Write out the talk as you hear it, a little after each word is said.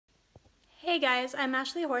Hey guys, I'm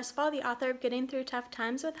Ashley Horsfall, the author of Getting Through Tough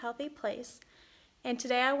Times with Healthy Place, and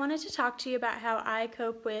today I wanted to talk to you about how I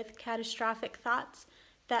cope with catastrophic thoughts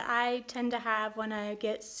that I tend to have when I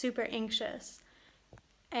get super anxious.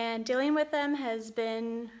 And dealing with them has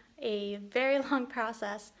been a very long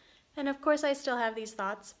process, and of course I still have these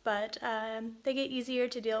thoughts, but they get easier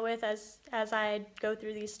to deal with as I go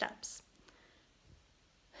through these steps.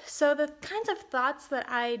 So the kinds of thoughts that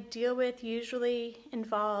I deal with usually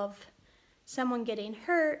involve someone getting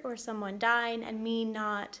hurt or someone dying and me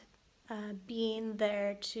not being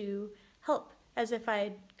there to help, as if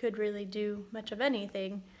I could really do much of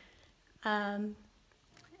anything. And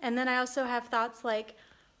then I also have thoughts like,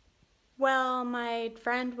 well, my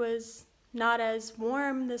friend was not as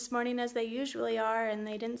warm this morning as they usually are, and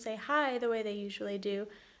they didn't say hi the way they usually do.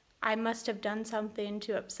 I must have done something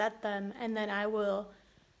to upset them, and then I will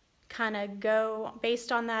kind of go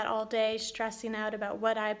based on that all day, stressing out about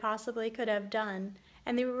what I possibly could have done.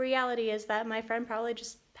 And the reality is that my friend probably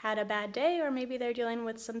just had a bad day, or maybe they're dealing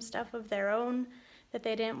with some stuff of their own that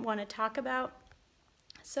they didn't want to talk about.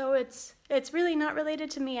 So it's really not related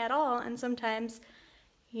to me at all. And sometimes,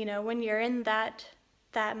 when you're in that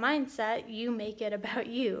mindset, you make it about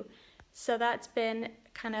you. So that's been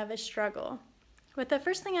kind of a struggle. But the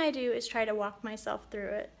first thing I do is try to walk myself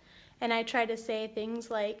through it. And I try to say things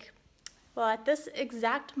like, well, at this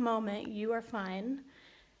exact moment, you are fine.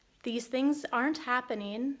 These things aren't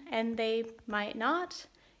happening, and they might not.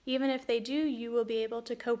 Even if they do, you will be able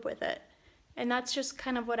to cope with it. And that's just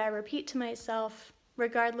kind of what I repeat to myself,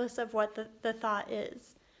 regardless of what the thought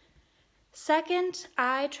is. Second,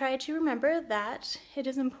 I try to remember that it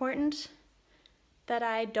is important that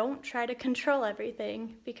I don't try to control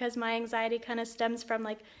everything, because my anxiety kind of stems from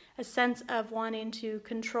like a sense of wanting to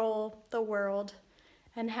control the world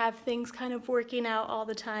and have things kind of working out all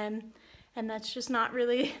the time, and that's just not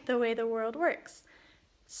really the way the world works.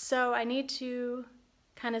 So I need to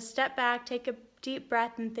kind of step back, take a deep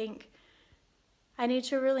breath, and think, I need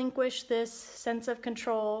to relinquish this sense of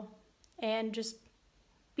control and just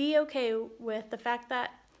be okay with the fact that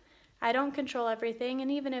I don't control everything,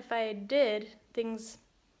 and even if I did, things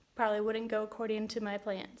probably wouldn't go according to my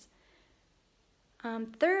plans.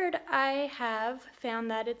 Third, I have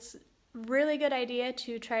found that it's really good idea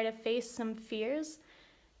to try to face some fears.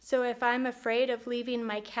 So if I'm afraid of leaving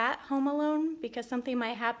my cat home alone because something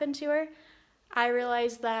might happen to her, I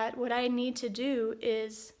realize that what I need to do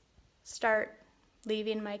is start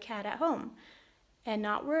leaving my cat at home and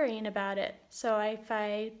not worrying about it. So if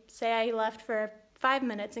I say I left for 5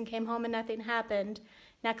 minutes and came home and nothing happened,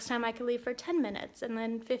 next time I could leave for 10 minutes and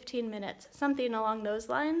then 15 minutes, something along those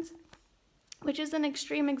lines, which is an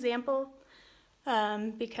extreme example.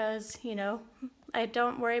 Because, I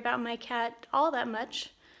don't worry about my cat all that much,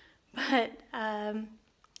 but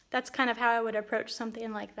that's kind of how I would approach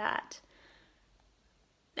something like that.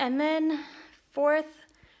 And then fourth,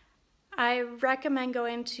 I recommend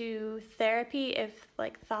going to therapy if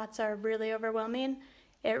thoughts are really overwhelming.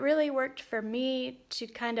 It really worked for me to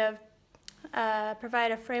kind of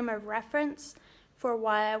provide a frame of reference for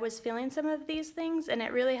why I was feeling some of these things, and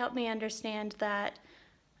it really helped me understand that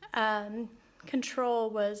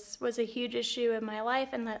control was a huge issue in my life,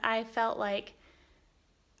 and that I felt like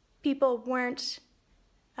people weren't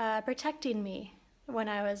protecting me when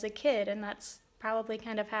I was a kid, and that's probably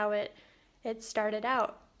kind of how it started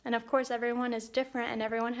out. And of course everyone is different and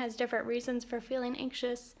everyone has different reasons for feeling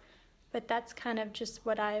anxious, but that's kind of just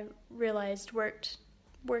what I realized worked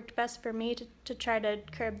best for me to try to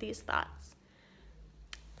curb these thoughts.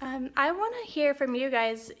 I want to hear from you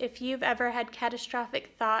guys if you've ever had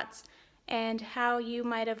catastrophic thoughts and how you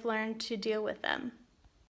might have learned to deal with them.